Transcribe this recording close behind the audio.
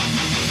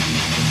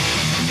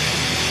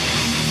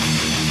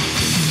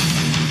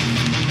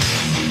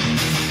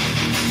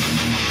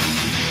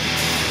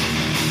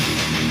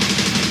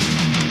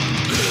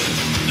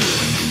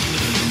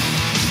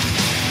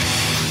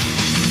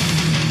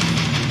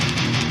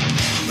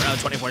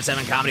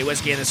24/7 comedy,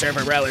 whiskey, and the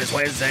surfer, bro. It's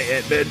Wednesday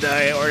at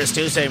midnight, or it's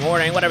Tuesday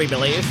morning, whatever you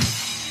believe.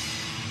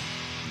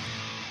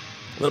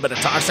 A little bit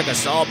of toxic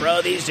assault,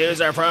 bro. These dudes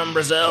are from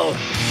Brazil.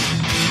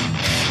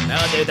 No,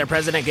 dude, their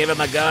president gave him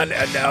a gun,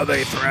 and now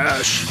they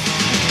thrash.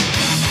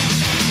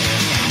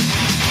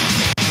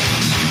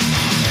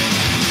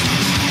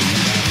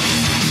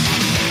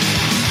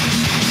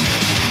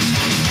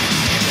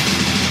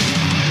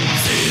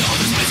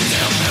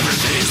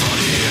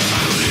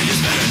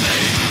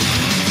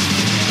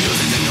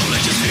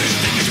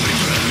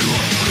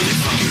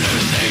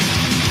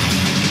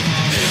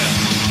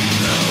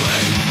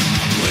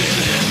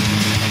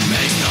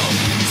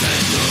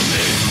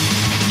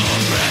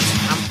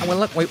 Well,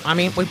 look,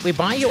 we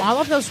buy you all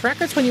of those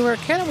records when you were a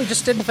kid, and we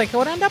just didn't think it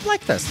would end up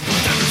like this.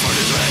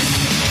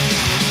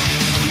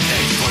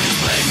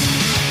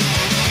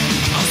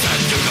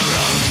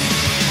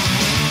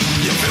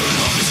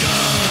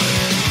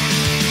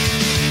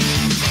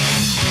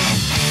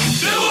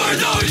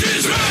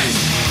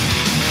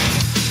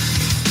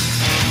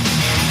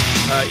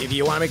 If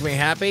you want to make me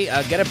happy,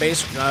 get a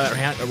bass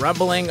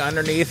rumbling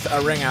underneath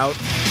a ring out.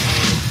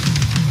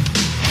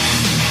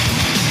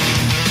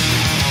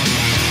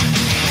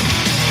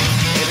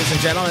 Ladies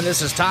and gentlemen,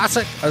 this is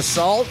Toxic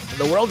Assault,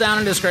 The World Down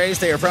in Disgrace.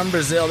 They are from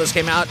Brazil. This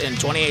came out in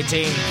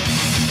 2018.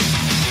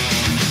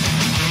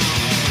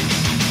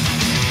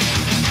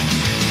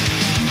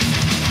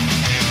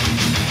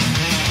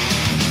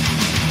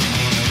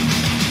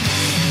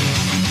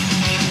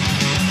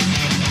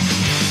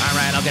 All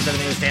right, I'll get to the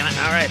news, damn it.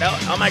 All right.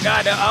 Oh my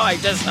God.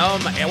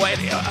 Wait.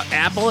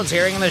 Apple is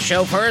hearing the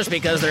show first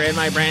because they're in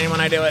my brain when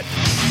I do it.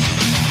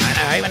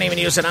 I haven't even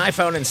used an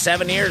iPhone in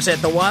 7 years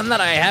yet. The one that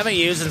I haven't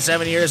used in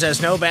 7 years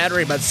has no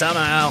battery, but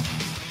somehow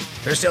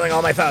they're stealing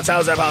all my thoughts. How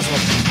is that possible?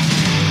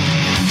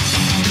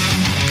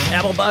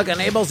 Apple bug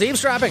enables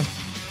eavesdropping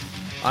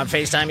on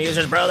FaceTime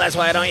users. Bro, that's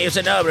why I don't use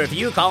it. No, but if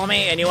you call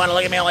me and you want to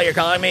look at me while you're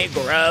calling me,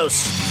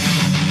 gross.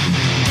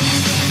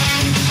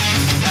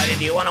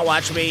 Do you want to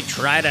watch me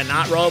try to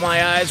not roll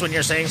my eyes when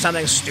you're saying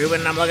something stupid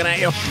and I'm looking at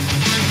you?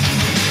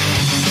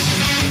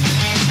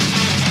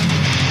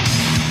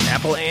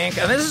 Apple Inc.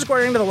 And this is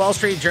according to the Wall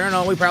Street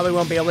Journal. We probably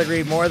won't be able to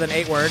read more than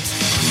 8 words.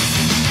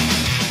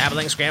 Apple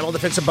Inc. scrambled to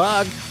fix a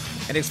bug.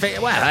 And it's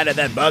wow, how did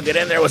that bug get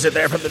in there? Was it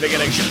there from the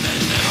beginning?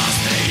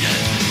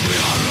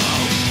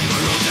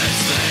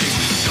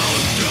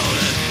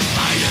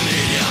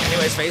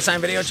 Anyways, FaceTime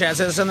video chat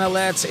system that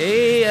lets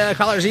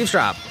callers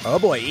eavesdrop. Oh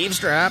boy,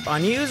 eavesdrop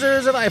on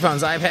users of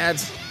iPhones,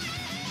 iPads,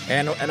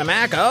 and a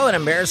Mac. Oh, an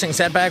embarrassing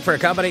setback for a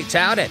company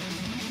touted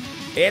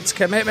its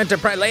commitment to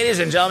ladies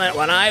and gentlemen,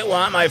 when I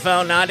want my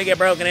phone not to get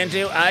broken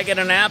into, I get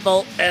an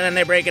Apple, and then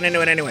they break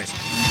into it anyways.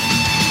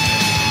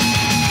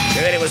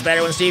 Good, it was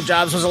better when Steve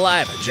Jobs was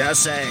alive.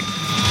 Just saying.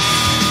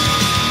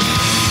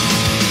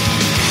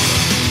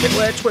 The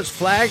glitch was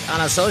flagged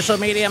on a social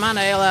media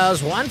Monday,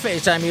 allows one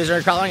FaceTime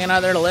user calling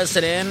another to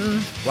listen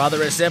in while the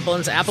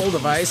recipient's Apple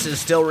device is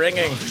still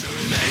ringing.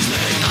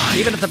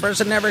 Even if the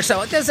person never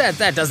saw it.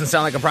 That doesn't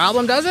sound like a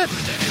problem, does it?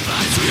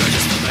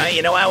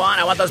 You know what I want?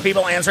 I want those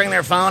people answering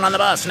their phone on the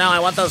bus. No, I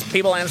want those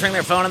people answering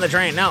their phone on the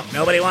train. No,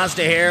 nobody wants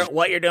to hear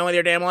what you're doing with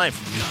your damn life.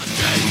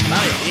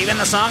 Even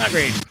the song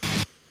agreed.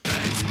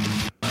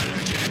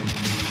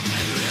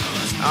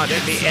 Oh,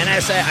 dude, the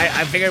NSA,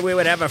 I figured we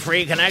would have a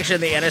free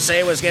connection. The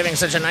NSA was giving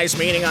such a nice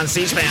meeting on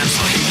C-SPAN.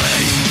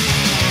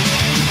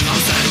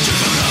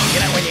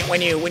 You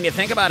know, when you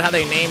think about how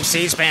they named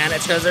C-SPAN,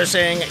 it's because they're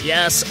saying,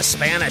 yes,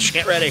 Spanish,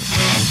 get ready.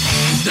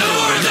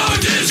 No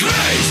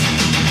disgrace.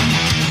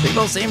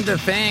 People seem to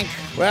think,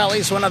 well, at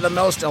least one of the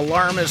most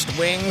alarmist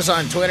wings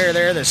on Twitter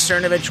there, the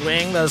Cernovich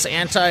wing, those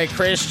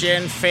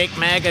anti-Christian fake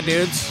MAGA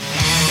dudes.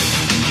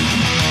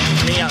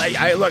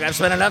 Look, I've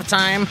spent enough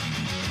time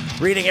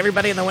reading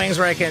everybody in the wings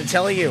where I can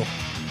tell you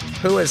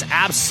who is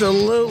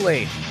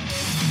absolutely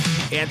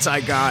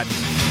anti-God.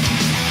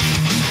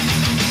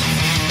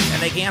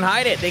 And they can't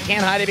hide it. They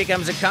can't hide it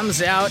because it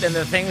comes out in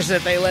the things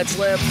that they let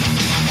slip.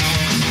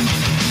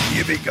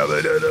 You become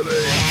an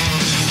enemy.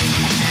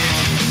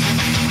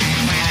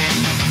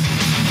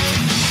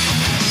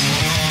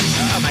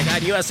 Oh my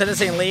God, U.S.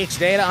 citizen leaks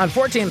data on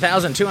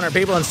 14,200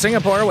 people in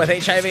Singapore with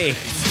HIV.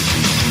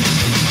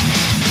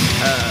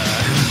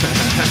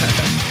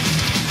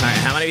 All right,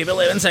 how many people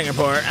live in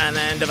Singapore? And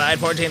then divide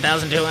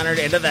 14,200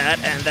 into that,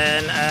 and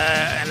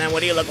then what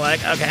do you look like?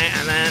 Okay,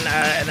 and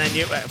then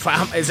you.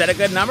 Is that a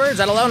good number? Is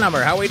that a low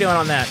number? How are we doing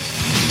on that?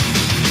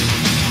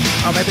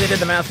 Oh, maybe they did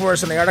the math for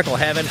us in the article.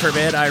 Heaven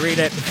forbid I read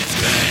it.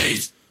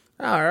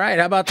 All right,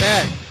 how about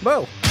that?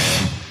 Whoa.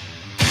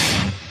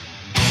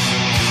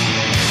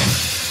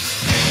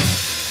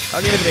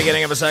 I'll give you the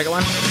beginning of a second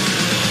one.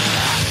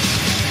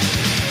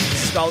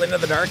 This is called Into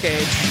the Dark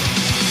Age.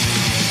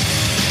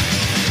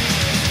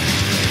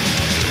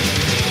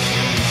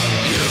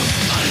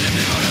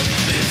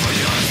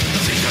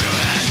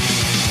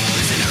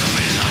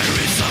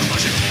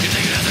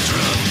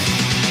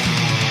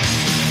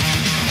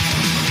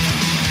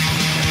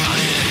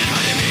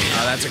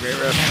 Oh, that's a great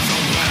riff.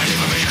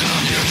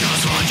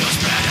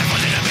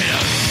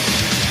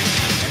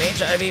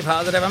 HIV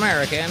positive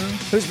American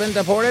who's been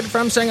deported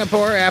from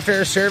Singapore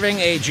after serving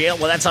a jail.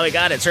 Well, that's how he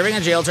got it. Serving a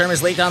jail term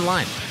is leaked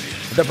online.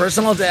 The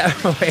personal data.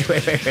 Wait.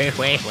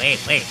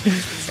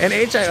 An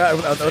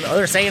HIV.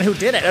 They're saying who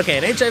did it. Okay,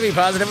 an HIV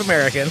positive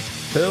American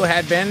who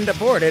had been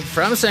deported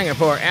from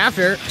Singapore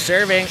after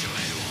serving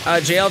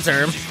a jail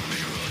term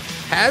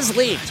has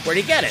leaked. Where'd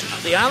he get it?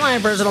 The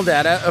online personal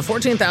data of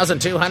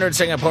 14,200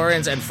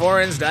 Singaporeans and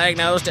foreigners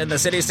diagnosed in the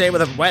city-state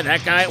with a... What?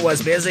 That guy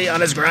was busy on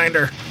his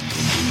grinder.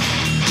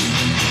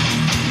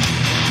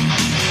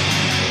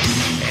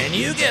 And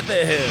you get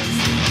the who.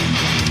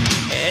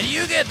 And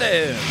you get the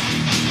who.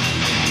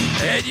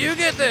 And you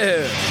get the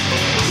who.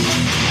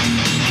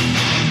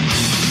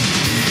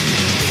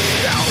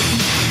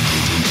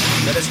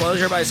 The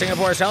disclosure by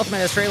Singapore's health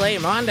ministry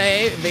late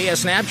Monday via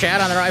Snapchat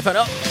on their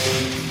iPhone.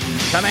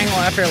 Coming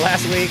after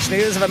last week's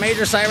news of a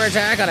major cyber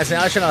attack on its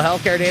national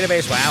healthcare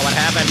database. Wow, what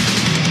happened?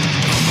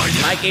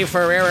 Mikey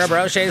Ferreira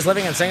Broche is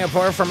living in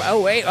Singapore from...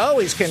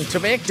 he's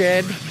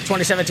convicted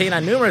 2017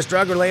 on numerous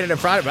drug-related and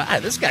fraud.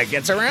 This guy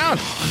gets around.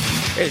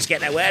 He's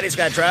getting it wet. He's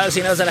got drugs.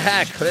 He knows how to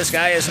hack. This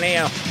guy is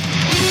Neo.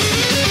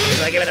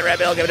 He's like, give me the red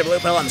pill, give me the blue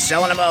pill. I'm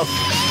selling them both.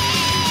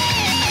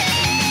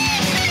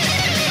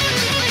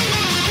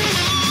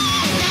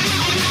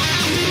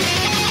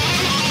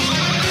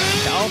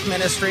 Health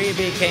Ministry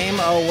became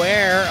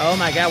aware. Oh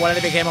my God, what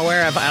did it become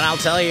aware of? And I'll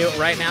tell you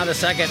right now, the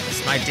second.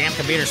 My damn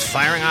computer's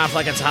firing off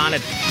like it's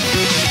haunted.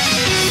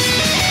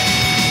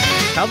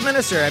 Health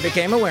Minister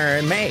became aware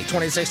in May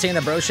 2016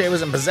 that Broche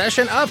was in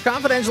possession of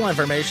confidential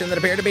information that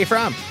appeared to be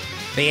from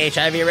the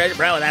HIV register.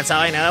 Bro, that's how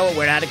I know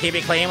we're not to keep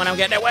it clean when I'm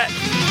getting it wet.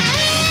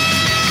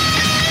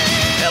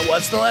 Now,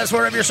 what's the last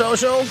word of your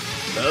social?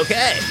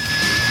 Okay.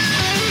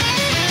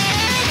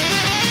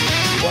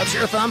 What's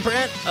your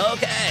thumbprint?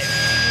 Okay.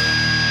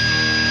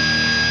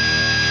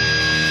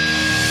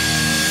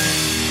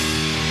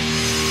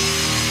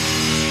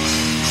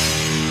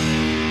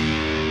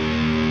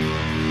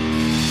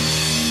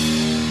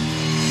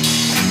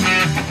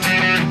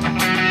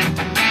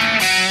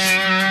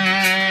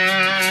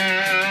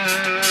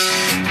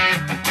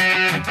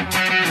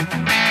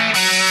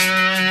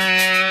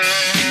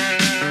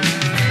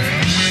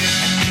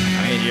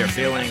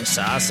 Feeling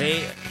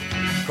saucy,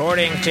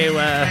 according to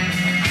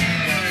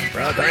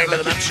according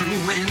to the true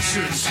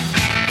answers.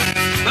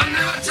 I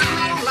never tell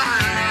no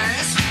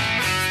lies.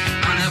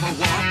 I never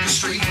walk the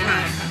straight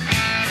line,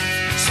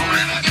 so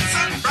never get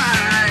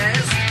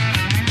surprised.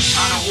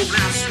 I don't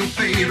ask no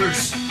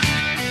favors,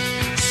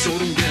 so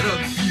don't get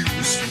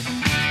abused.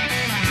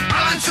 I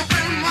learned to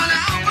win when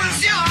I was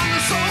young,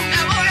 so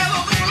never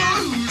ever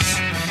gonna lose.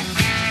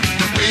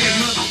 The way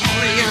another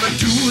morning and I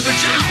do the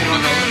job,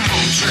 another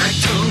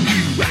contract on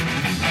you.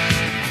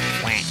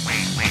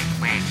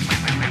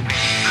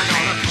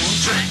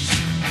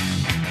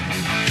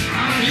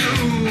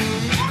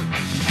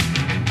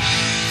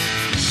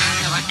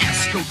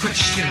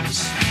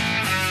 Questions.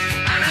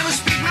 I never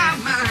speak my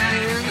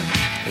mind.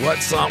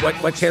 What song?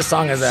 What Kiss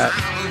song is that?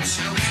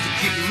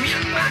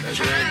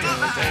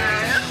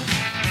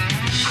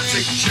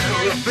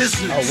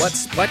 Oh,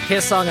 what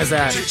Kiss song is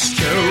that? Takes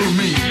care of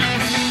me.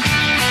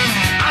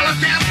 I look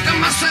after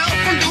myself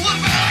and do it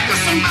well, 'cause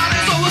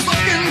somebody's always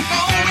looking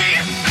for me.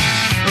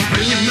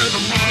 Bring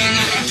another morning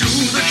and I do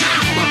the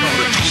job. I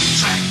got a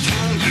contract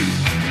on you.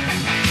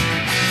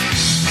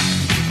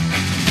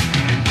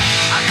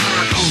 I got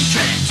a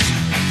contract.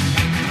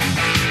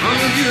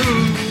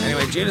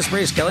 Anyway, Judas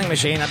Priest, Killing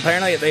Machine.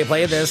 Apparently they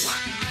played this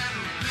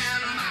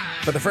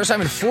for the first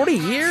time in 40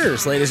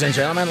 years, ladies and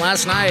gentlemen,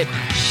 last night.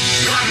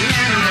 So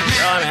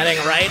I'm heading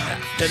right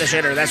to the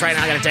shitter. That's right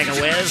now. I'm going to take a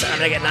whiz. I'm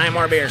going to get 9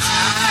 more beers.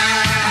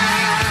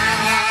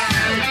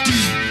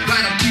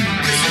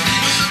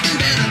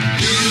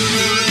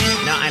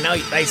 No, I know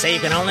they say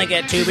you can only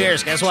get 2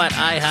 beers. Guess what?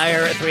 I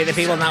hire 3 of the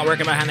people not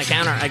working behind the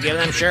counter. I give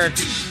them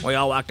shirts. We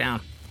all walk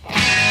down.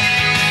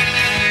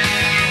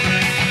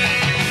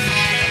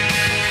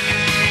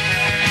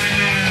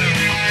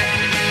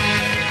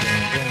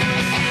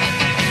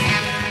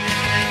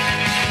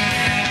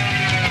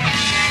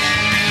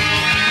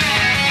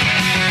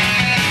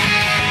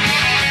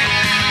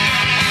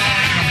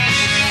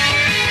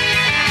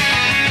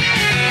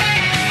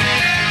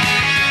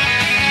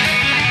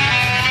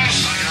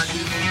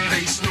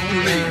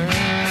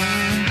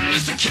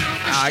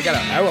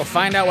 I will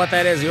find out what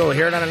that is. You will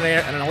hear it on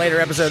a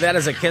later episode. That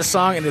is a Kiss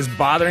song. It is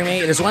bothering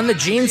me. It is one that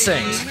Gene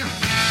sings.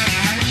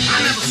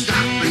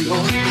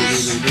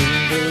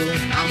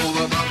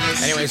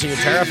 Anyways, are you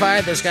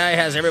terrified? This guy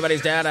has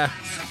everybody's data.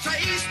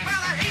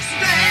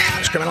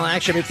 This criminal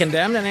act should be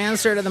condemned and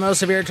answered in the most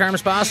severe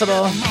terms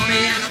possible.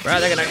 Bro,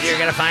 you're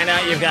gonna find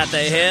out you've got the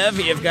HIV,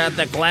 you've got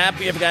the clap,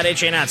 you've got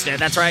itchy nuts, dude.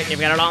 That's right. You've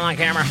got it all on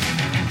camera.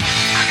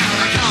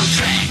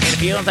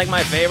 If you don't think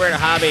my favorite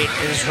hobby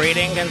is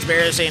reading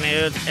conspiracy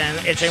news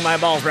and itching my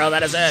balls, bro,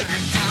 that is it.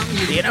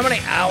 Do you know how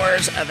many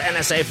hours of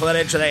NSA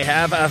footage they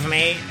have of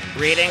me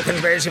reading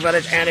conspiracy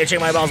footage and itching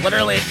my balls?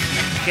 Literally,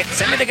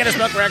 send me the Guinness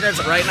Book Records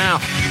right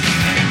now.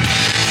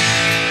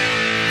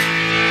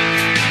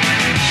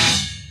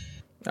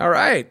 All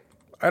right.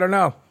 I don't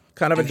know.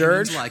 kind of a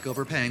dirge. Like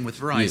overpaying with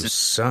You Verizon.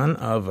 son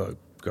of a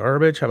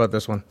garbage. How about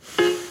this one?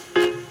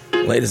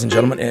 Ladies and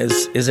gentlemen,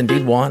 is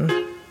indeed one.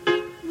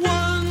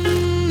 One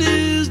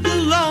is the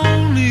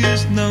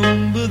loneliest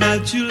number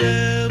that you'll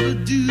ever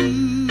do.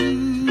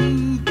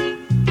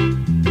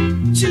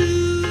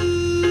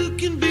 Two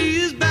can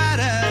be as bad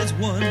as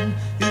one.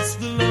 It's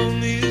the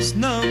loneliest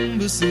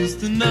number since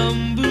the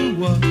number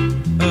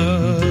one.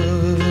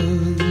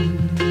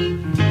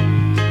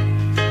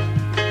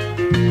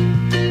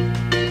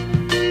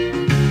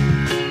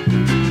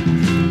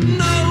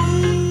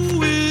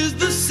 No is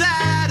the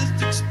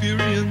saddest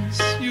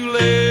experience you'll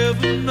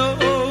ever know.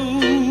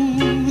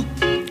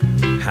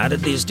 How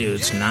did these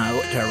dudes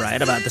know to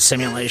write about the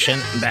simulation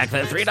back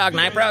then? Three Dog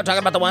Night, bro, talking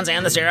about the ones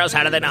and the zeros.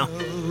 How did they know?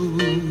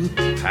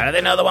 How did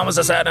they know the one was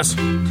the sadness?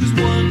 'Cause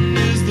one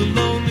is the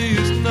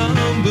loneliest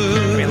number.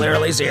 I mean,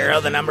 literally zero,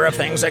 the number of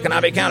things that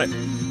cannot be counted.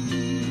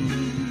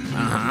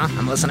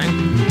 I'm listening.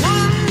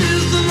 One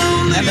is the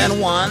loneliest And then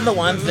one, the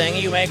one thing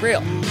you make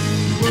real.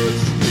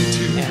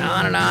 And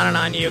on and on and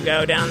on you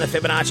go down the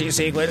Fibonacci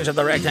sequence of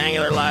the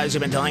rectangular lies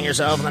you've been telling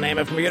yourself in the name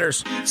of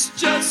computers. It's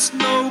just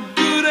no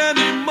good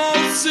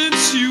anymore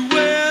since you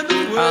went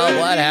away. Oh,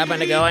 what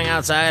happened to going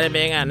outside and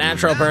being a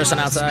natural person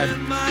outside?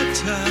 Spend my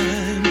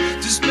time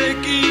just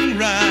making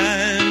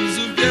rhymes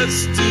of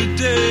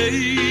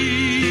yesterday.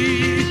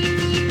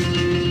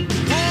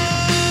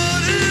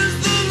 What is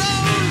the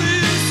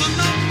loneliest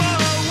number?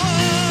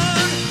 One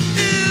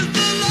is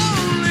the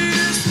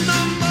loneliest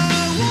number.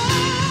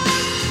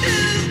 One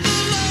is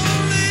the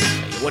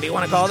loneliest. What do you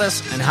want to call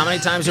this? And how many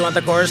times do you want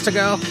the chorus to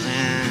go?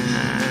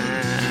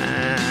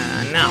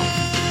 No.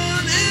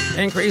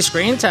 Increased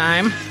screen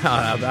time.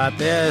 How about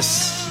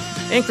this?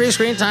 Increased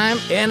screen time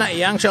in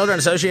young children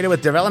associated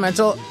with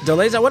developmental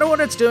delays. I wonder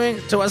what it's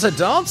doing to us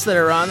adults that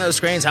are on those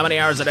screens. How many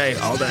hours a day?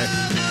 All day.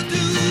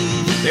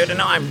 Dude,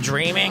 no, I'm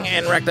dreaming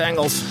in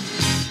rectangles.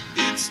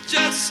 It's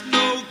just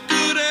no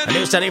good A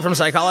new study from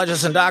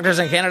psychologists and doctors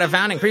in Canada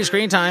found increased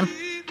screen time.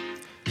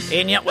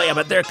 And yet, wait,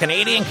 but their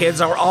Canadian kids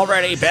are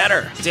already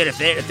better. Dude,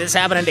 if this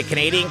happened to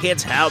Canadian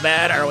kids, how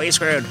bad are we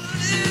screwed?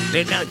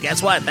 Dude, no,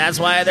 guess what? That's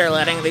why they're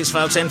letting these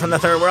folks in from the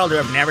third world who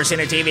have never seen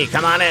a TV.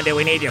 Come on in, dude,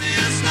 we need you.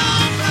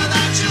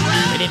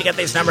 We need to get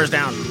these numbers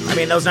down. I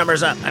mean, those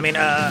numbers up.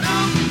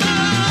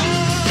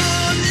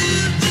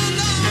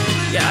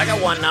 Yeah, I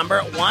got one number,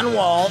 one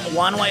wall,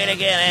 one way to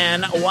get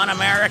in, one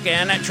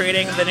American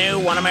treating the new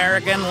one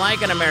American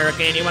like an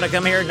American. You want to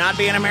come here, not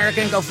be an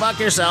American, go fuck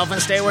yourself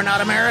and stay where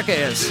not America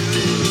is.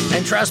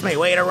 And trust me,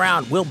 wait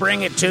around. We'll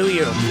bring it to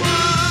you.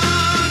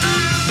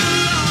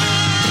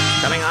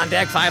 Coming on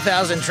deck,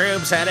 5,000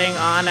 troops heading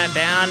on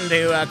down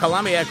to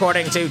Colombia,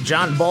 according to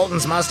John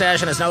Bolton's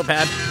mustache and his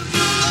notepad.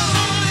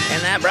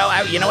 And that, bro,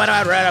 you know what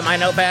I read on my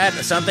notepad?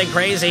 Something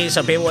crazy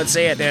so people would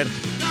see it, dude.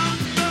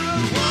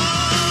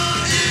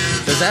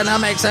 Does that not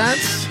make sense?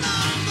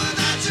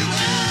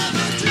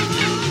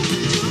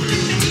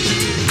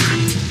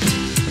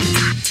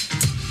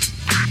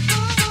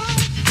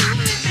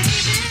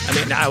 I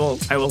mean, I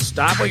will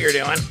stop what you're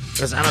doing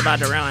because I'm about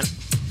to ruin.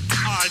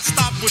 Alright,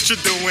 stop what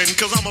you're doing,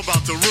 cause I'm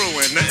about to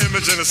ruin the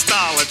image and the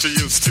style that you're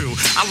used to.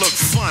 I look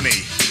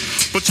funny,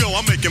 but yo,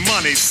 I'm making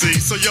money, see?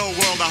 So yo,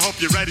 world, I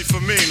hope you're ready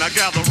for me. Now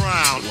gather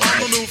round.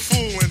 I'm the new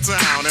fool in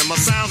town, and my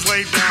sound's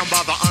laid down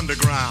by the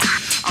underground.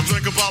 I'll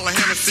drink a bottle of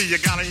Hennessy you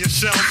got on your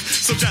shelf.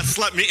 So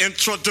just let me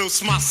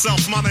introduce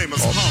myself. My name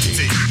is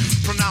Humpty,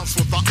 pronounced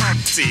with the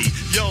umpty.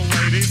 Yo,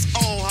 ladies,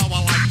 oh, how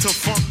I like to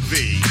funk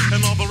thee.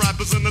 And all the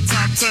rappers in the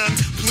top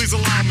 10, please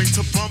allow me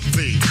to bump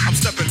thee. I'm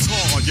stepping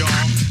tall,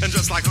 y'all, and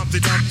just like Humpty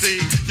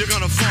Dumpty, you're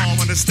gonna fall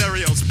when the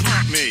stereos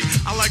pump me.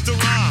 I like to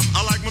rhyme,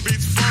 I like my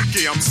beats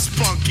funky, I'm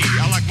spunky.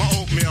 I like my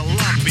oatmeal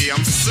lumpy,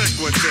 I'm sick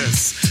with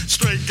this.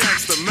 Straight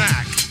gangster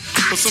Mac.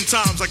 But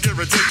sometimes I get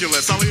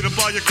ridiculous. I'll eat up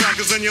all your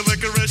crackers and your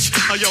licorice.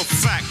 Oh, yo,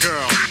 fat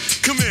girl,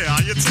 come here.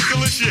 Are you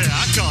ticklish? Yeah,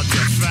 I called you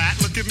fat.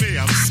 Look at me,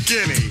 I'm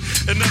skinny.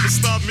 It never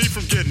stopped me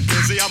from getting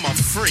busy. I'm a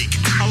freak.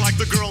 I like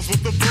the girls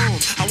with the boom.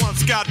 I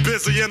once got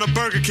busy in a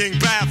Burger King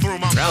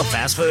bathroom. Bro,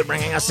 fast food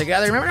bringing us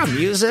together. Remember how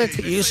music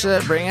used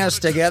to bring us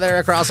together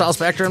across all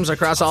spectrums,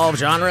 across all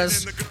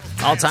genres,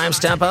 all times,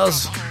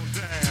 tempos?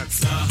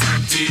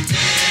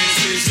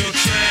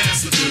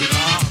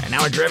 And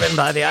now we're driven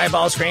by the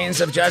eyeball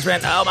screens of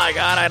judgment. Oh my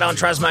God, I don't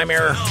trust my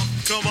mirror.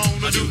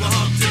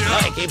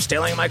 Oh, he keeps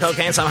stealing my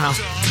cocaine somehow.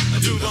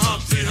 Do the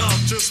Humpty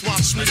Hump, just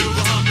watch me do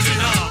the Humpty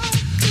Hump.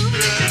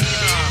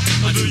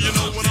 Yeah, do you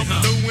know what I'm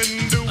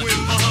doing the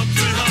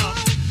Humpty Hump?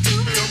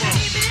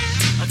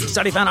 Come on.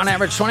 Study found on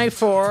average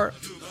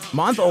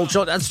 24-month-old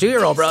children. That's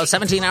 2-year-old, bro.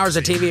 17 hours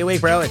of TV a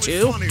week, bro. At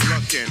you.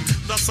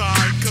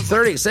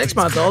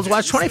 36-month-olds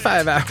watch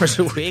 25 hours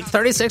a week.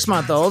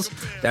 36-month-olds,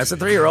 that's a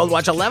 3-year-old,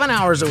 watch 11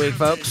 hours a week,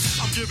 folks.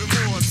 I'm giving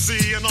more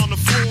C, and on the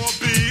floor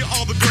B,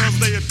 all the girls,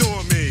 they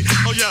adore me.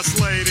 Oh, yes,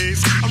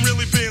 ladies, I'm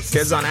really being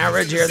Kids on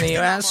average here in the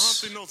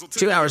U.S.,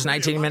 2 hours,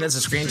 19 minutes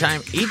of screen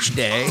time each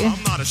day.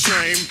 I'm not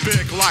ashamed,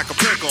 big like a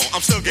pickle.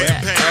 I'm still getting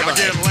paid. I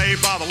get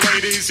laid by the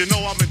ladies, you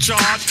know I'm in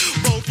charge.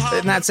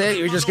 And that's it?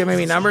 You're just giving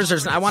me numbers?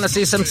 I want to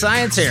see some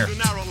science here.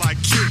 Narrow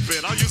like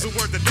Cupid. use a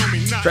word that don't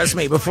mean nothing. Trust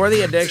me, before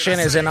the addiction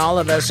is in all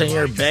of us and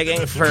you're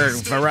begging for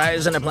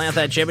Verizon to plant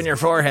that chip in your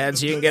forehead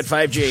so you can get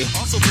 5G.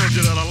 Also told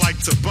you that I like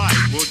to bite.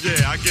 Well,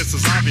 yeah, I guess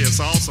it's obvious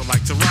I also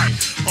like to write.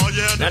 Oh,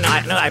 yeah.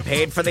 No, I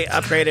paid for the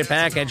upgraded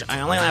package.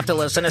 I only have to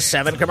listen to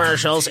 7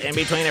 commercials in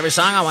between every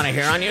song I want to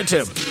hear on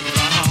YouTube.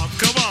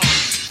 Come on.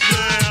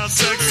 Yeah,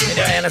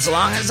 sexy. And as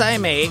long as I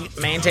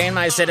maintain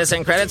my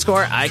citizen credit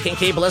score, I can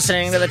keep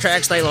listening to the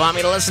tracks they want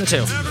me to listen to.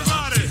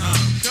 Everybody,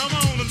 come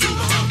on and do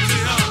the Humpty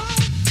Hump.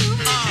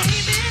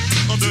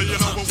 Oh, do you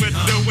know what we're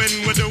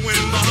doing? We're doing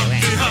the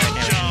Humpty Hump,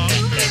 y'all.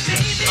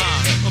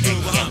 Do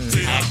the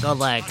Humpty Hump. Heckle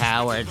like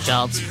Howard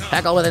Schultz.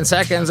 Heckle within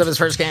seconds of his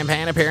first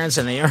campaign appearance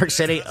in New York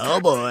City. Oh,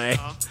 boy.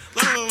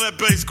 Let me that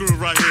bass groove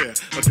right here.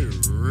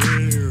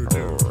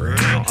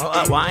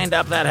 Wind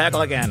up that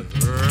heckle again.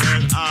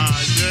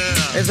 Yeah.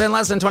 It's been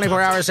less than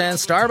 24 hours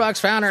since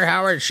Starbucks founder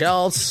Howard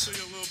Schultz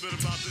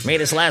made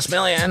his last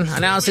million,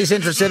 announced he's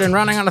interested in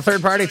running on a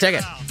third-party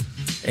ticket.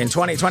 In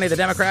 2020, the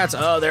Democrats,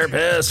 they're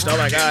pissed. Oh,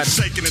 my God.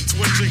 Shaking and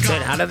twitching.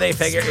 Dude, how did they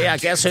figure... Yeah,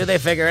 guess who they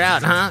figured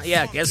out, huh?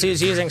 Yeah, guess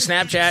who's using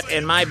Snapchat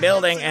in my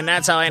building, and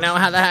that's how I know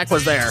how the hack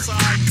was there.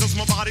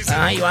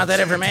 You want that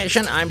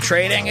information? I'm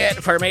trading it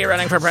for me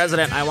running for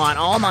president. I want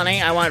all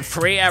money. I want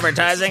free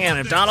advertising, and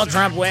if Donald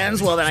Trump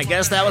wins, well, then I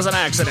guess that was an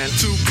accident.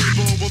 Two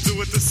people will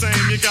do it the same.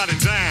 You got it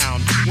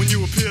down. When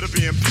you appear to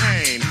be in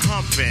pain,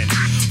 humping,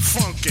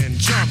 funkin',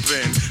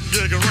 jumping,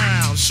 gig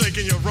around,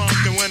 shaking your rump,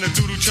 and when a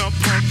doodle chump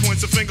punk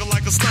points a finger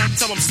like a stunt,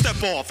 tell him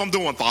step off. I'm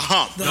doing the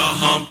hump. The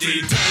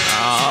Humpty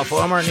Dump.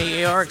 Former New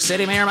York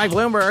City Mayor Mike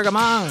Bloomberg,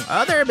 among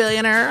other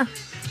billionaire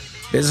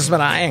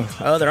businessmen eyeing.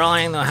 They're all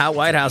eyeing the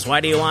White House.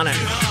 Why do you want it?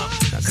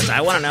 Because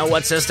I want to know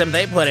what system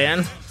they put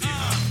in.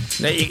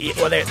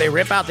 They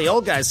rip out the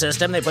old guy's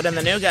system, they put in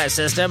the new guy's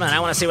system, and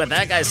I want to see what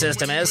that guy's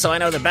system is, so I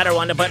know the better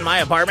one to put in my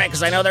apartment,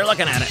 because I know they're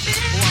looking at it.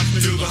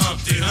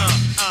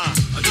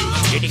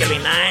 Dude, you gotta be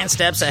 9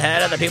 steps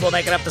ahead of the people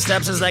making up the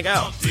steps as they go.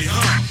 Come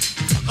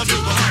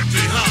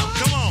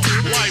on,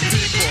 white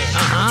people.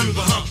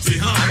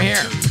 I'm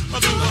here.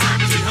 Puerto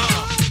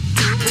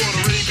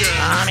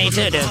Rican. Me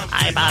too, dude.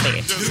 Hi,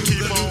 Bobby. Just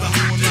keep on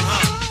doing the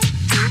hump.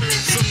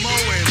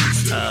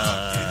 Samoans.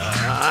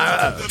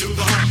 Do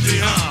the Humpty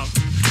Hump.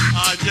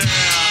 Yeah.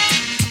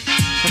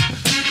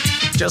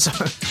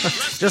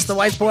 Just the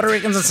whites, Puerto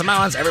Ricans, and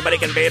Samoans. Everybody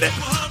can beat it.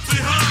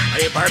 Are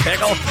you part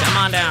pickle? Come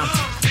on down.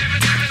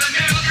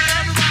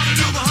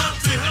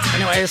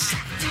 Anyways,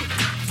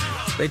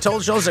 they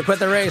told Schultz to quit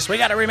the race. We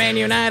got to remain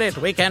united.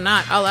 We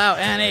cannot allow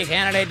any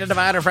candidate to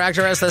divide or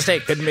fracture us. The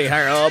state couldn't be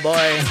higher. Oh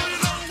boy,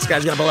 this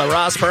guy's gonna pull a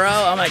Ross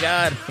Perot. Oh my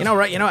God. You know,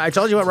 right? You know, I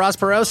told you what Ross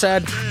Perot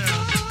said.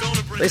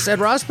 They said,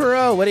 Ross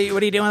Perot, what are you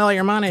doing with all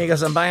your money? He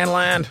goes, I'm buying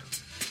land.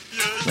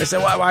 They said,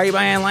 why are you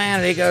buying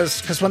land? And he goes,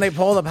 because when they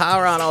pull the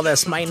power on all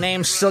this, my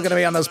name's still going to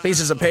be on those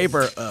pieces of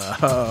paper.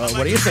 What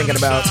are you thinking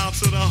about? Shout out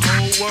to the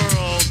whole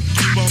world.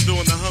 Keep on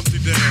doing the Humpty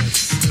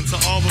dance. And to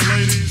all the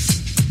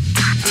ladies,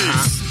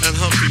 peace and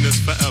humpiness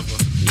forever.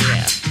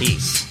 Yeah,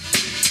 peace.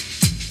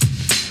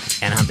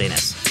 And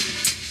humpiness.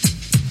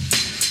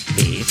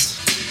 Peace.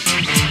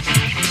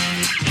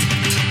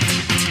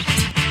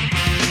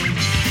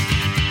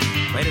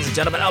 Ladies and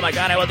gentlemen, oh my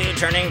God, I will do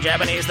Turning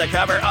Japanese the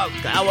cover. Oh,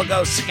 I will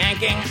go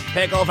skanking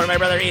pickle for my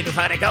brother Eden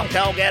Fighting. Go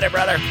get it,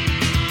 brother.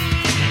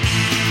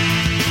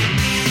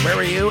 Where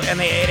were you in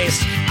the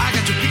 80s? I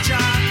got your picture.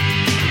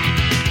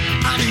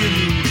 How do you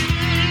do?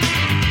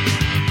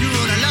 You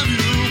know I love you.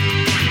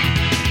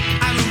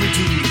 I love you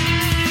too.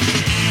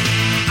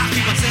 I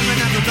keep on saying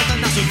that you're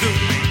better than so good.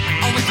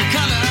 Always the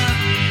color.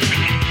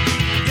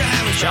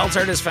 Schultz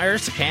heard his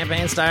first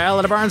campaign style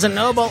at a Barnes &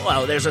 Noble.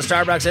 Oh, there's a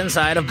Starbucks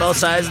inside of both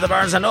sides of the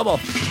Barnes & Noble.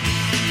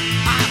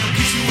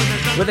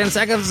 Within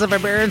seconds of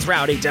appearance,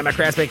 rowdy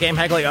Democrats became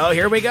heckling. Oh,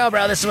 here we go,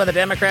 bro. This is where the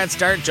Democrats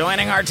start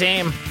joining our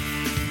team.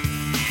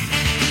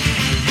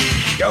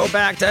 Go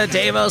back to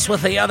Davos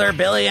with the other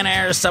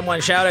billionaires.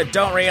 Someone shouted,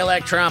 don't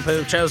re-elect Trump,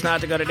 who chose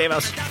not to go to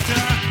Davos.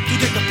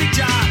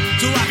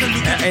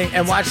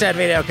 And watch that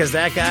video, because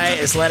that guy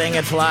is letting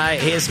it fly.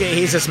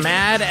 He's as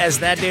mad as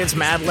that dude's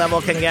mad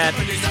level can get.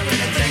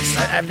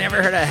 I've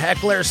never heard a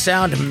heckler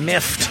sound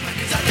miffed.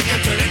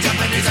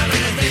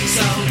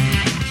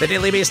 The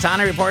Daily Beast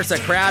Tana reports the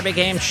crowd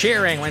became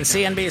cheering when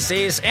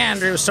CNBC's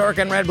Andrew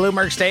Sorkin read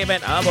Bloomberg's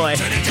statement. Oh boy.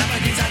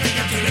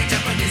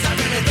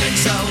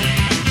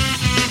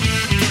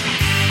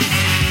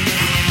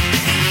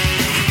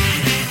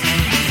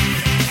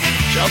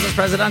 Schultz's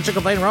presidential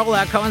campaign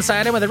rollout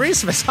coincided with the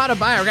release of his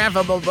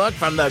autobiographical book,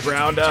 From the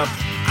Ground Up.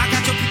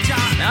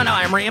 No,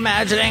 I'm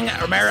reimagining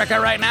America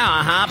right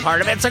now.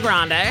 Part of it's a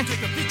Grande,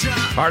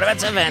 part of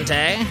it's a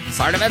Vente,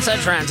 part of it's a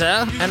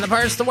Trenta, and the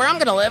parts where I'm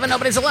going to live and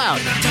nobody's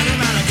allowed.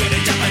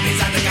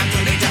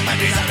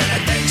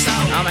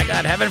 Oh my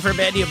God, heaven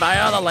forbid you buy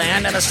all the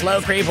land in a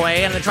slow creep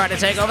way and then try to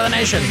take over the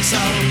nation.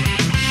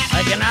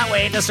 I cannot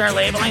wait to start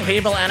labeling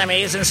people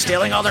enemies and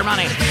stealing all their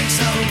money.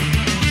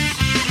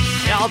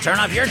 Yeah, I'll turn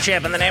off your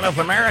chip in the name of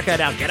America.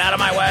 Now get out of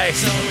my way.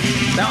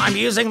 No, I'm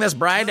using this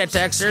bride to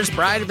texters,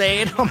 bride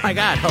babe. Oh my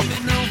God.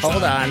 Oh.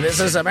 Hold on,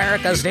 this is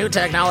America's new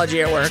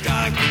technology at work.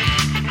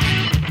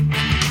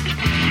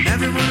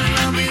 Everyone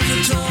around me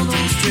is a total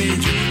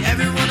stranger.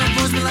 Everyone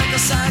avoids me like a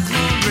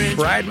cyclone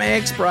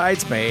ranger.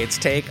 Bridesmaids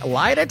take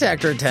lie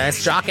detector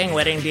tests. Shocking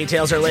wedding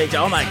details are leaked.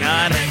 Oh my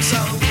god.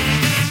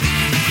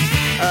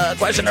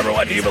 Question number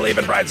 1, do you believe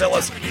in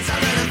bridezillas?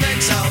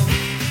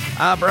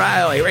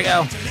 Here we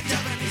go.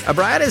 A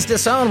bride has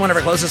disowned one of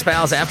her closest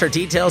pals after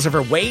details of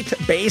her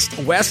weight-based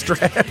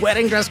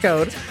wedding dress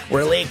code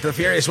were leaked. The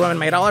furious woman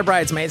made all her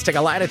bridesmaids take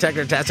a lie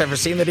detector test after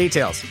seeing the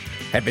details.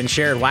 Had been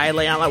shared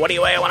widely online. What do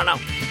you weigh? I want to know.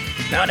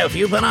 No, if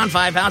you put on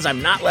 5 pounds,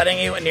 I'm not letting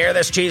you near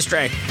this cheese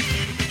tray.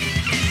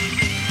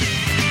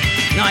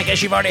 No, I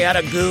guess you've already had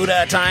a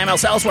good time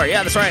elsewhere.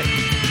 Yeah, that's right.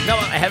 No,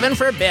 heaven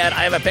forbid,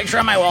 I have a picture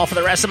on my wall for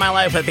the rest of my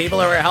life with people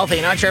who are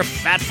healthy, not your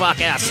fat fuck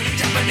ass.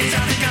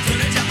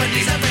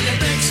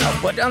 So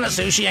put down the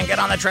sushi and get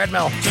on the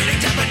treadmill.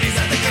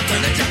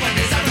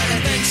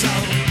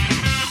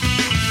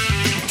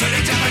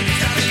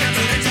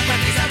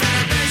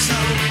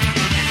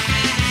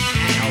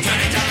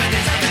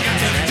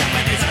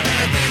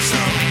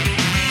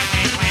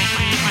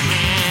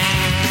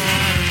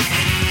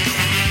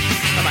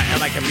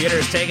 My computer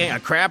is taking a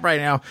crap right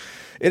now.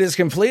 It is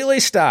completely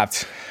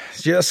stopped.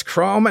 Just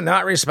Chrome and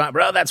not respond.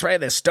 Bro, that's right.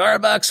 The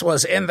Starbucks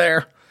was in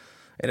there.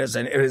 It has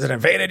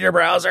invaded your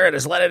browser. It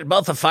has let it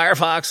both the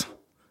Firefox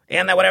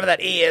and that whatever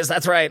that E is.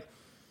 That's right.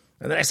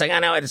 And the next thing I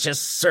know, it's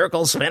just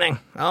circles spinning.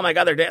 Oh my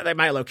God,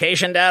 my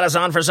location data's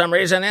on for some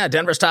reason. Yeah,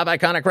 Denver's top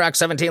iconic rock,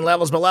 17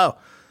 levels below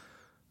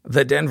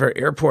the Denver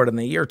airport in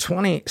the year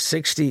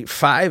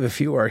 2065.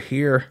 If you are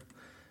here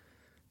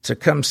to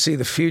come see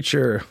the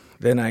future,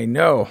 then I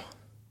know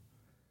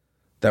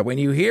that when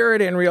you hear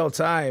it in real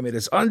time, it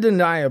is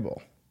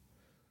undeniable.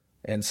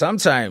 And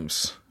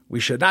sometimes we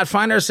should not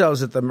find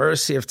ourselves at the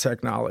mercy of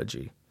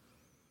technology.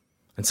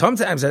 And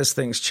sometimes as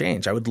things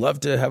change, I would love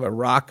to have a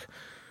rock,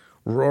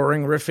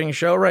 roaring, riffing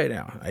show right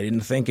now. I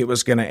didn't think it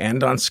was going to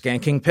end on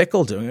Skanking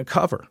Pickle doing a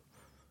cover.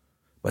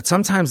 But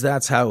sometimes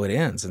that's how it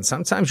ends. And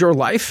sometimes your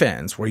life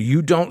ends where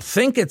you don't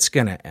think it's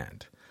going to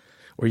end,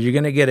 where you're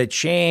going to get a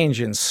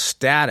change in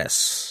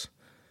status.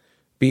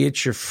 Be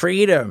it your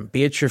freedom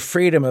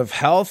of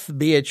health,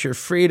 be it your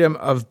freedom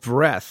of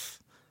breath.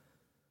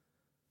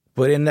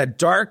 But in the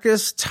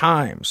darkest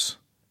times,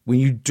 when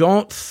you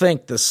don't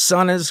think the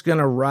sun is going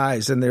to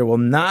rise and there will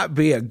not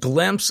be a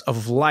glimpse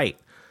of light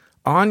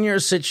on your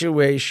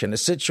situation, a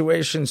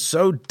situation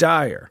so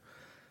dire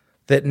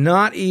that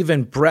not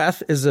even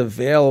breath is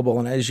available,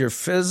 and as your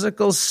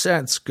physical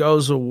sense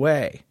goes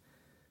away,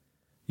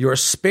 your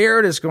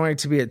spirit is going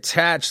to be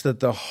attached that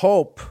the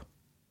hope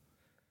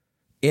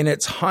in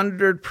its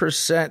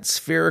 100%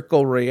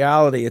 spherical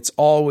reality it's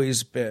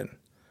always been.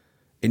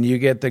 And you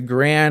get the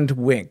grand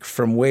wink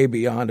from way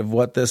beyond of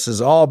what this has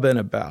all been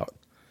about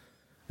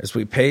as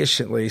we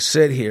patiently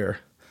sit here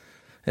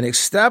and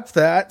accept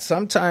that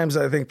sometimes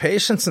I think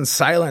patience and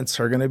silence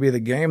are going to be the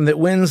game that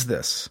wins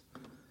this.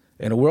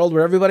 In a world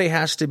where everybody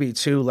has to be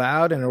too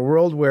loud, in a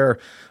world where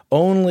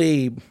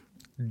only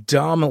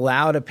dumb,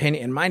 loud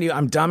opinion, and mind you,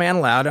 I'm dumb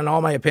and loud, and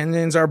all my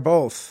opinions are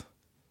both.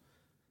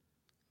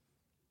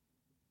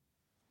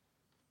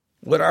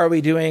 What are we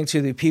doing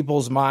to the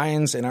people's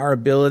minds and our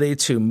ability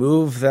to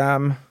move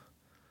them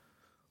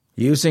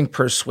using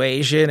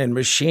persuasion and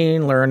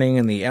machine learning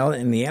and the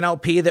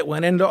NLP that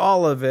went into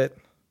all of it?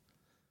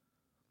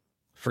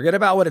 Forget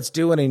about what it's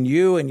doing in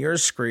you and your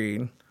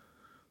screen.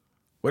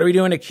 What are we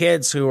doing to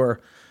kids who are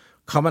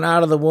coming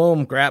out of the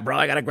womb? I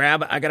gotta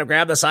grab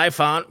this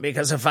iPhone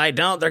because if I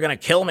don't, they're gonna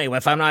kill me.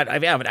 If I'm not, I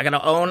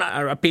gotta own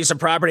a piece of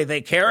property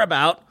they care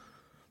about.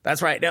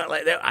 That's right.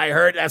 I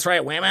heard that's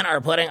right. Women are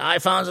putting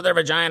iPhones in their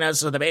vaginas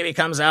so the baby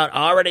comes out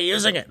already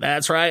using it.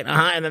 That's right.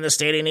 And then the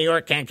state of New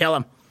York can't kill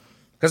them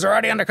because they're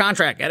already under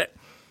contract. Get it?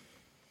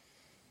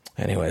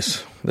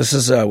 Anyways, this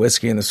is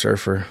Whiskey and the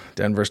Surfer,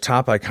 Denver's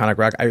top iconic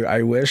rock.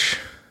 I wish.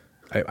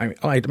 I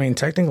mean,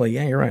 technically,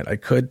 yeah, you're right. I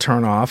could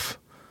turn off.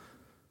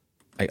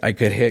 I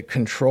could hit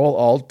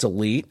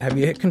Control-Alt-Delete. Have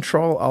you hit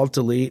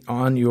Control-Alt-Delete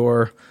on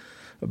your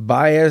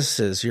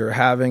biases you're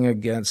having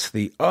against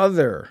the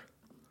other?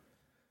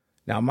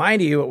 Now,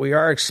 mind you, what we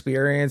are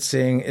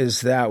experiencing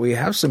is that we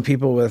have some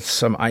people with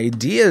some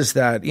ideas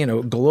that,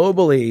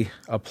 globally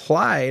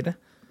applied,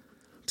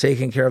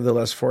 taking care of the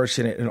less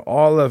fortunate, and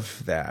all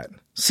of that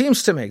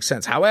seems to make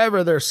sense.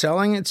 However, they're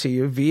selling it to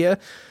you via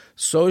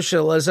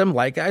socialism,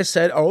 like I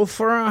said, 0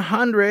 for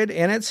 100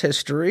 in its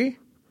history.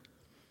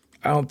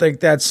 I don't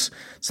think it's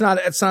not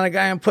a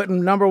guy I'm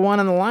putting number 1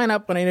 in the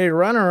lineup when I need a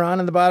runner on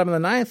in the bottom of the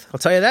ninth. I'll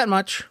tell you that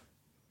much.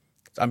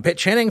 I'm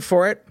pitch hitting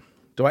for it.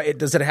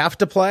 Does it have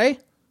to play?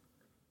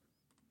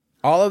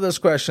 All of those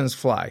questions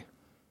fly.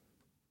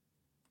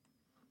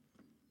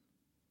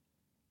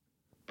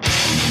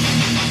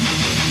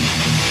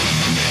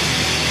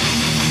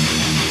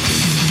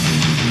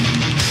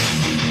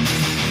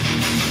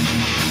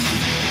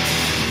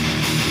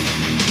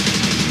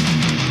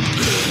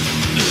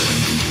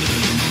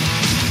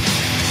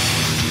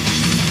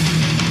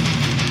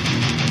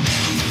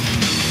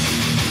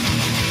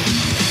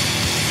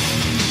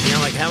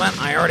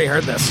 already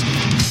heard this.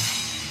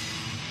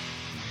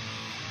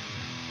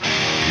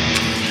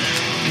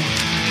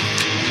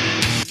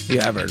 You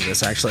have heard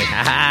this, actually.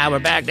 Haha, we're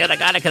back, dude. I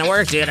got it. Can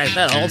work, dude.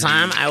 The whole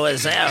time I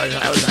was like,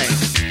 I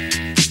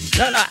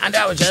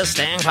was just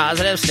staying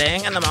positive,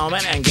 staying in the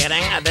moment, and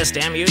getting this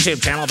damn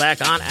YouTube channel back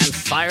on and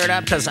fired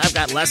up because I've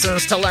got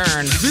lessons to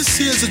learn. This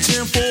here's a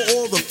jam for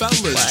all the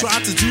fellas. What?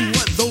 Try to do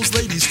what those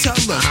ladies tell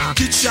us.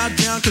 Get shot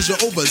down because you're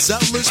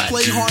overzealous. What?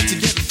 Play hard to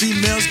get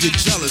females get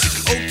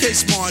jealous. Okay,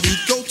 smarty,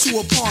 go to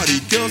a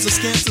party. Girls are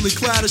scantily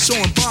clad and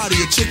showing body.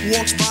 A chick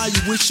walks by, you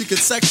wish you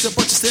could sex her,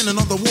 but you're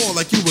standing on the wall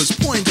like you was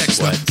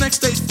Poindexter. What?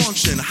 Next day's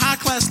function, high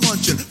class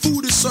luncheon.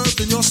 Food is served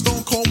and you're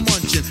stone cold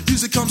munching.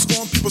 Music comes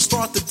on, people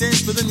start to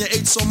dance, but then you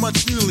ate so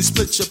much you nearly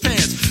split your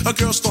pants. A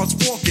girl starts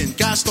walking,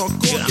 guys start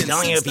Dude, gawking. I'm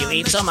telling you, if you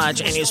eat so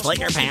much and you split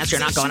your pants, you're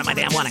not going to my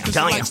damn wedding. I'm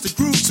telling you. Likes the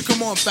groove, so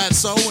come on,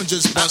 fatso, and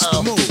just bust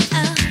the move.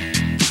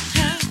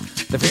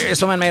 The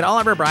furious woman made all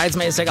of her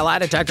bridesmaids take a lie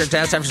detector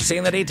test after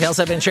seeing the details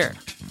have been shared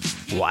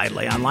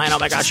widely online. Oh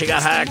my gosh, she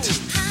got hacked.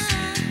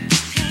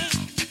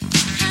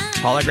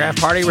 Polygraph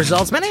party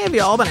results. Many of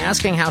you all been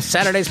asking how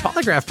Saturday's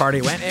polygraph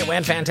party went. It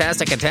went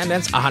fantastic.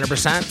 Attendance,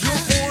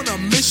 100%. You're on a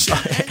mission.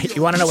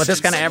 You want to know what this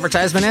kind of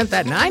advertisement is?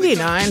 That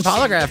 99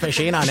 polygraph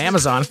machine on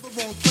Amazon.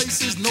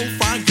 Places, no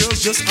fine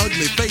girls, just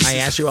ugly faces. I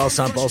asked you all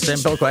simple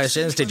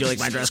questions. Did you leak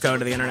my dress code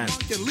to the internet?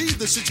 Leave the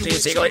Do you situation.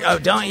 secretly? Oh,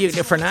 don't you?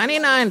 For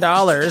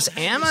 $99,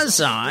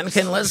 Amazon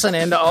can listen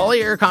into all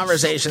your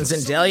conversations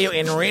and tell you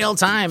in real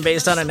time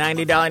based on a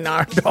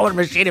 $99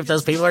 machine if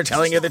those people are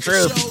telling you the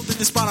truth. Show that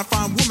you spot a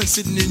fine woman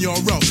sitting in your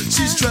row.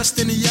 She's dressed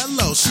in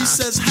yellow. She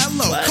says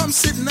hello. What? Come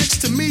sit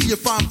next to me, you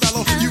fine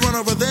fellow. You run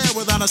over there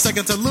without a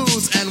second to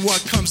lose. And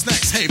what comes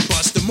next? Hey,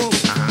 bust the move.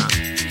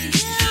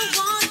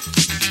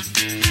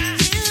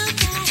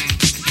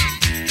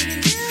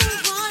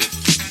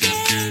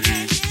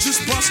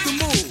 Just bust the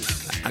move.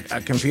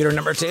 Computer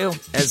number 2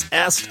 has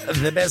asked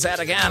the Bizette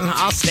again.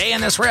 I'll stay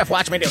in this riff.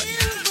 Watch me do it.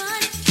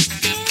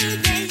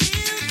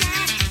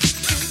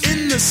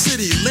 In the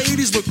city,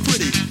 ladies look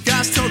pretty.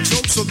 Guys tell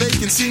jokes so they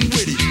can seem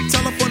witty.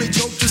 Tell a funny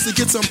joke just to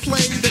get some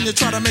play. Then you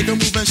try to make a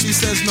move and she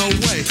says no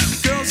way.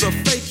 Girls are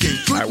faking.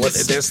 All right, well,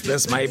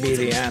 this might be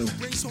the end.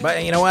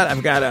 But you know what?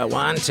 I've got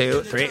 1,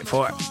 2, 3,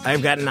 4.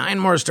 I've got 9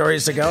 more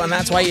stories to go, and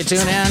that's why you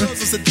tune in.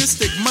 Girls are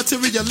sadistic,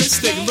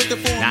 materialistic, looking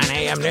for 9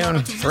 a.m.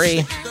 noon,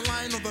 3,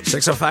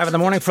 6:05 in the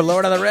morning for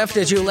Lord of the Riff.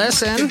 Did you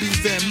listen?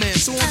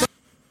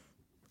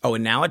 Oh,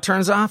 and now it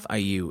turns off a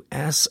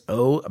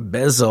USO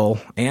bezel.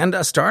 And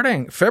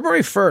starting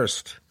February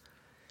 1st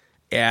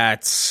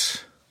at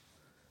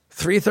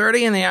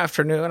 3:30 in the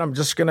afternoon, I'm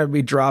just going to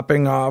be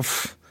dropping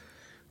off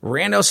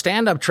rando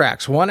stand-up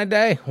tracks, one a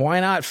day. Why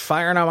not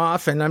firing them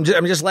off? And I'm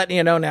just letting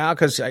you know now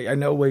because I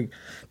know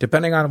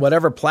depending on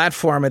whatever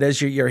platform it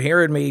is, you're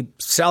hearing me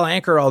sell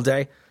Anchor all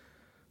day.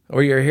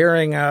 Or you're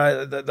hearing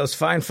those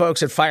fine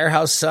folks at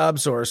Firehouse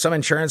Subs or some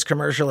insurance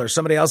commercial or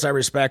somebody else I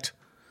respect.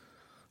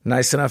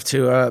 Nice enough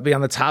to be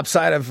on the top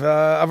side of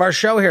our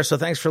show here. So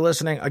thanks for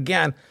listening.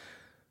 Again,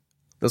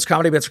 those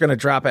comedy bits are going to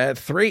drop at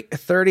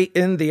 3:30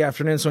 in the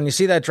afternoon. So when you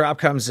see that drop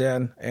comes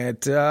in,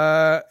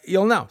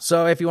 you'll know.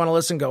 So if you want to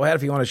listen, go ahead.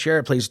 If you want to share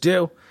it, please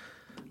do.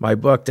 My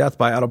book, Death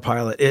by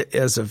Autopilot, it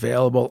is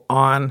available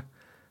on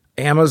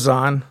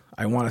Amazon.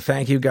 I want to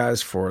thank you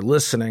guys for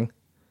listening.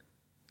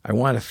 I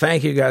want to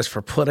thank you guys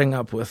for putting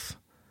up with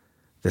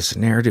this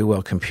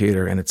ne'er-do-well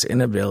computer and its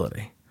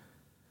inability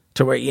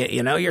to where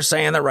you know you're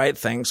saying the right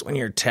things when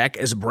your tech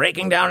is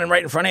breaking down and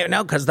right in front of you.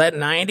 No, because that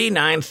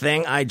 99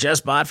 thing I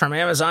just bought from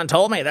Amazon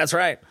told me. That's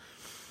right.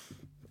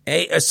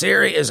 A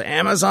Siri is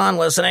Amazon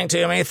listening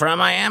to me from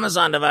my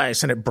Amazon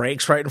device, and it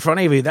breaks right in front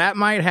of you. That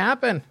might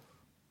happen.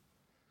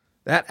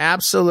 That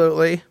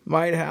absolutely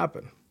might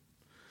happen.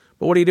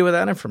 But what do you do with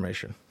that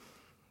information?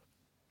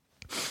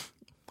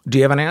 Do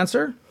you have an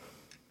answer?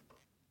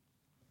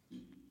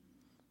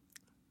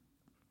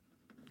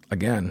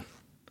 Again,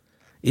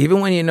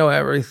 even when you know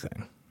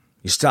everything,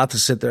 you stop to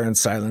sit there in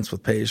silence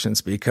with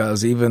patience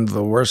because even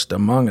the worst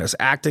among us,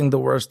 acting the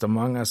worst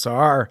among us,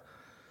 are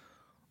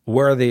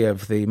worthy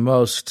of the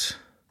most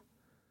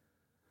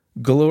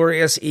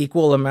glorious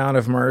equal amount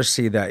of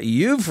mercy that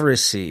you've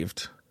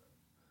received.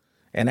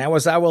 And I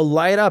will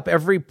light up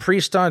every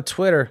priest on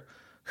Twitter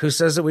who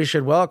says that we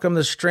should welcome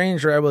the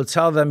stranger. I will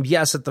tell them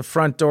yes at the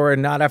front door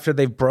and not after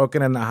they've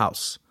broken in the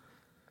house.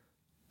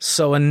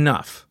 So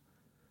enough.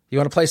 You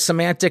want to play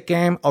semantic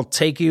game? I'll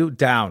take you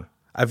down.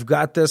 I've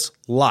got this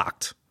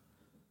locked.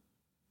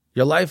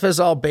 Your life is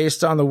all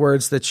based on the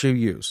words that you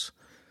use.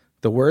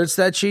 The words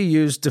that you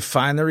use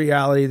define the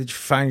reality that you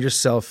find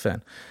yourself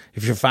in.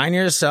 If you find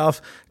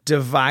yourself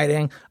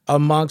dividing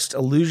amongst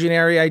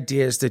illusionary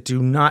ideas that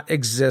do not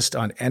exist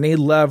on any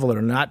level and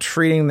are not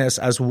treating this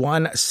as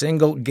one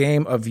single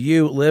game of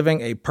you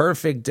living a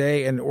perfect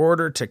day in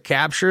order to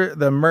capture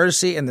the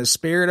mercy and the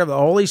spirit of the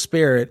Holy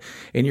Spirit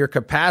in your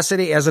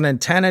capacity as an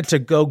antenna to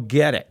go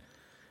get it.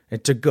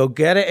 And to go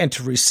get it and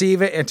to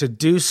receive it and to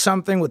do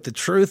something with the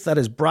truth that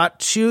is brought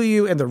to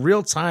you in the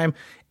real time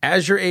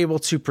as you're able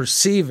to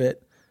perceive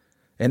it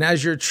and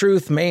as your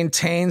truth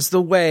maintains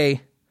the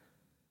way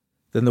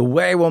then the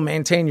way will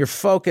maintain your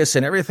focus,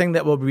 and everything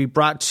that will be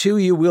brought to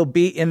you will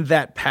be in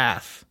that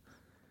path.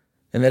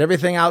 And that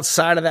everything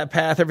outside of that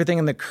path, everything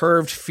in the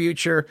curved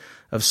future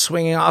of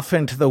swinging off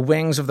into the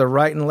wings of the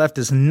right and left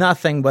is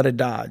nothing but a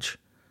dodge.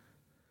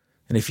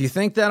 And if you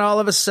think that all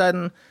of a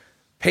sudden,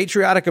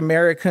 patriotic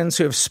Americans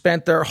who have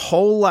spent their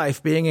whole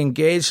life being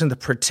engaged in the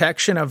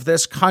protection of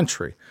this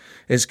country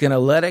is going to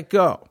let it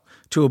go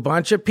to a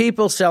bunch of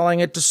people selling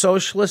it to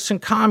socialists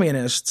and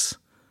communists,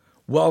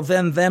 well,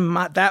 then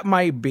that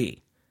might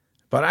be.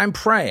 But I'm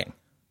praying,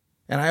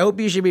 and I hope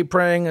you should be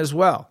praying as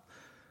well,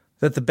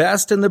 that the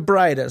best and the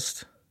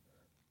brightest,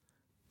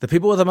 the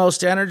people with the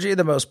most energy,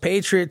 the most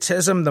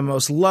patriotism, the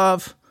most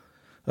love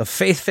of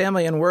faith,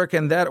 family, and work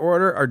in that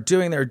order are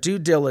doing their due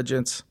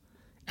diligence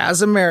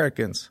as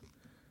Americans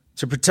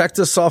to protect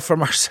us all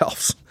from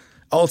ourselves,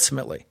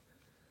 ultimately.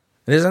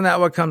 And isn't that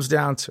what comes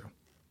down to?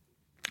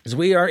 Is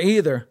we are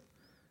either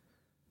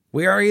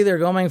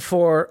going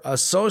for a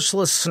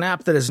socialist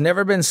snap that has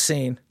never been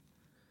seen,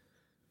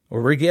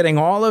 or we're getting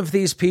all of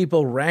these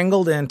people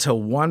wrangled into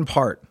one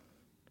part.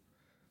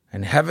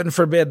 And heaven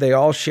forbid they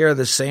all share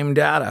the same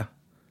data.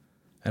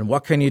 And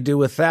what can you do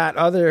with that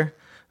other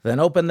than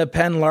open the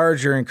pen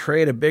larger and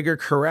create a bigger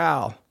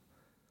corral?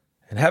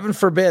 And heaven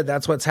forbid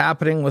that's what's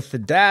happening with the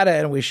data,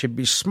 and we should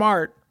be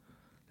smart,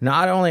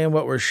 not only in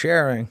what we're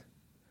sharing,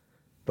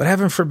 but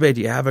heaven forbid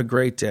you have a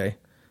great day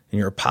and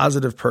you're a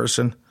positive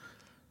person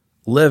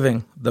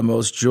living the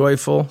most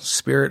joyful,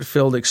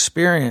 spirit-filled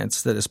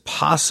experience that is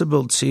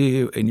possible to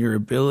you in your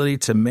ability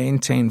to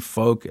maintain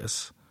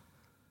focus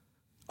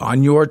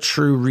on your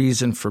true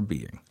reason for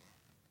being.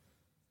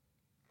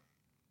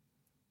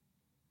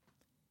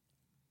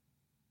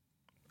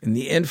 In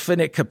the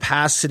infinite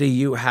capacity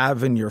you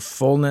have in your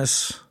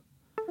fullness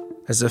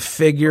as a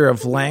figure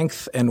of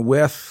length and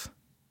width,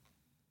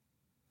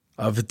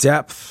 of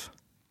depth,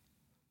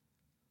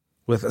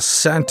 with a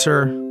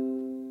center,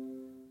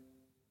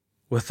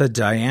 with a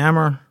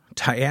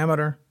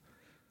diameter,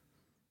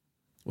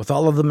 with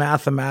all of the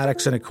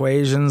mathematics and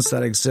equations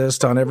that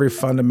exist on every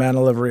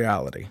fundamental of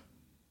reality.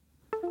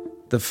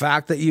 The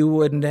fact that you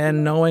would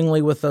then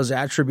knowingly, with those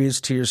attributes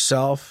to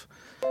yourself,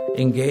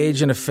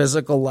 engage in a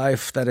physical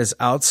life that is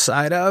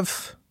outside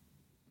of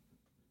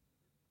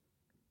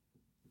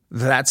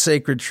that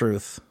sacred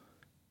truth.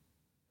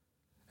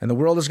 And the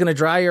world is going to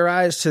dry your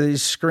eyes to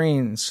these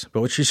screens,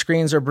 but what your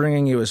screens are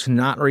bringing you is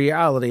not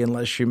reality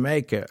unless you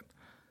make it.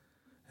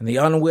 And the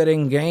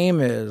unwitting game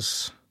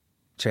is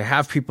to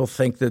have people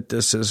think that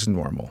this is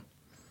normal.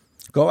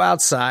 Go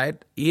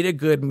outside, eat a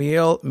good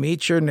meal,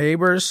 meet your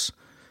neighbors,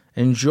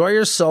 enjoy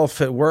yourself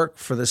at work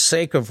for the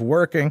sake of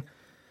working,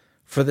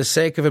 for the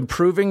sake of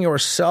improving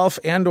yourself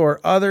and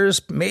or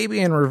others, maybe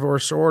in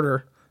reverse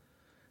order.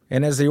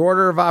 And as the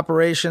order of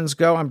operations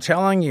go, I'm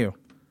telling you,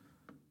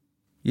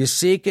 you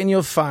seek and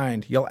you'll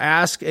find, you'll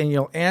ask and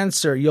you'll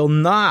answer, you'll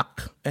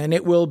knock and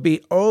it will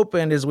be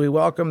opened as we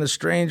welcome the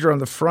stranger on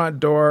the front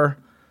door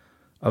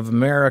of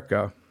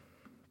America.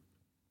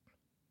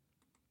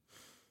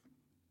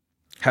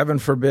 Heaven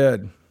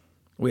forbid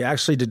we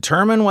actually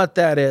determine what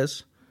that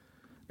is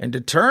and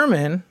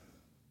determine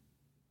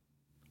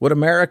what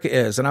America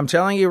is. And I'm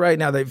telling you right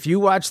now that if you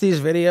watch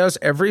these videos,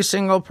 every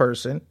single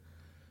person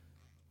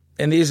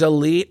in these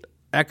elite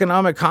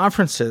economic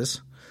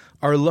conferences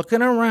are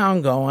looking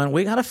around going,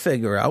 we got to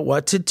figure out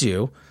what to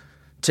do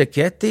to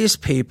get these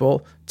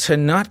people to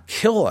not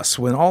kill us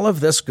when all of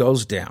this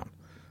goes down.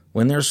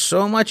 When there's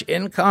so much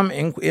income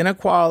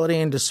inequality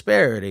and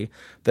disparity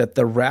that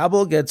the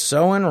rabble gets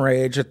so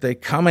enraged that they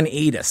come and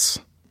eat us.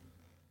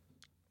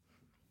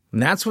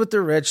 And that's what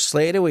the rich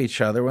say to each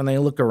other when they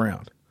look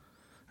around.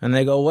 And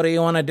they go, what do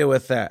you want to do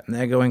with that? And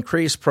they go,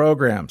 increase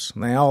programs.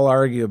 And they all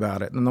argue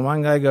about it. And the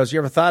one guy goes, you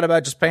ever thought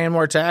about just paying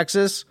more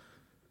taxes?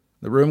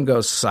 The room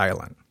goes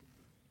silent.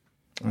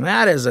 And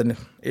that is an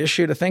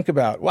issue to think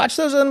about. Watch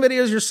those other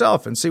videos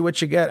yourself and see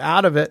what you get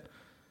out of it,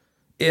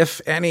 if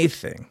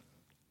anything.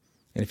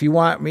 And if you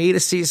want me to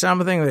see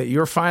something that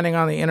you're finding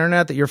on the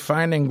internet that you're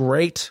finding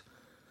great,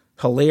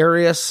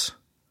 hilarious,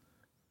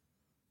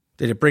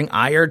 did it bring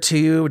ire to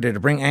you? Did it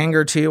bring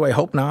anger to you? I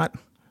hope not.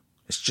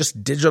 It's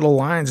just digital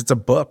lines. It's a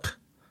book.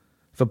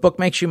 If a book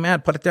makes you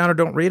mad, put it down or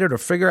don't read it, or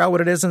figure out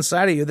what it is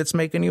inside of you that's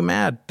making you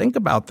mad. Think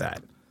about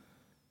that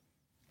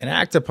and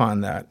act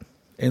upon that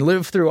and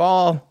live through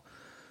all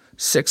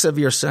 6 of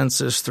your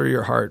senses through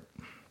your heart.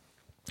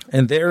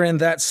 And there in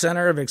that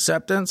center of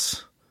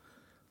acceptance,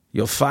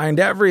 you'll find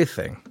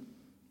everything.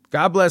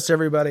 God bless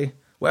everybody.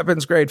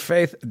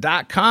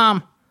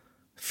 WeaponsGradeFaith.com.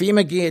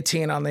 FEMA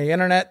Guillotine on the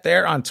internet,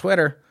 there on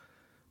Twitter,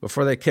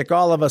 before they kick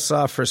all of us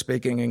off for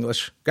speaking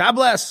English. God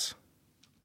bless.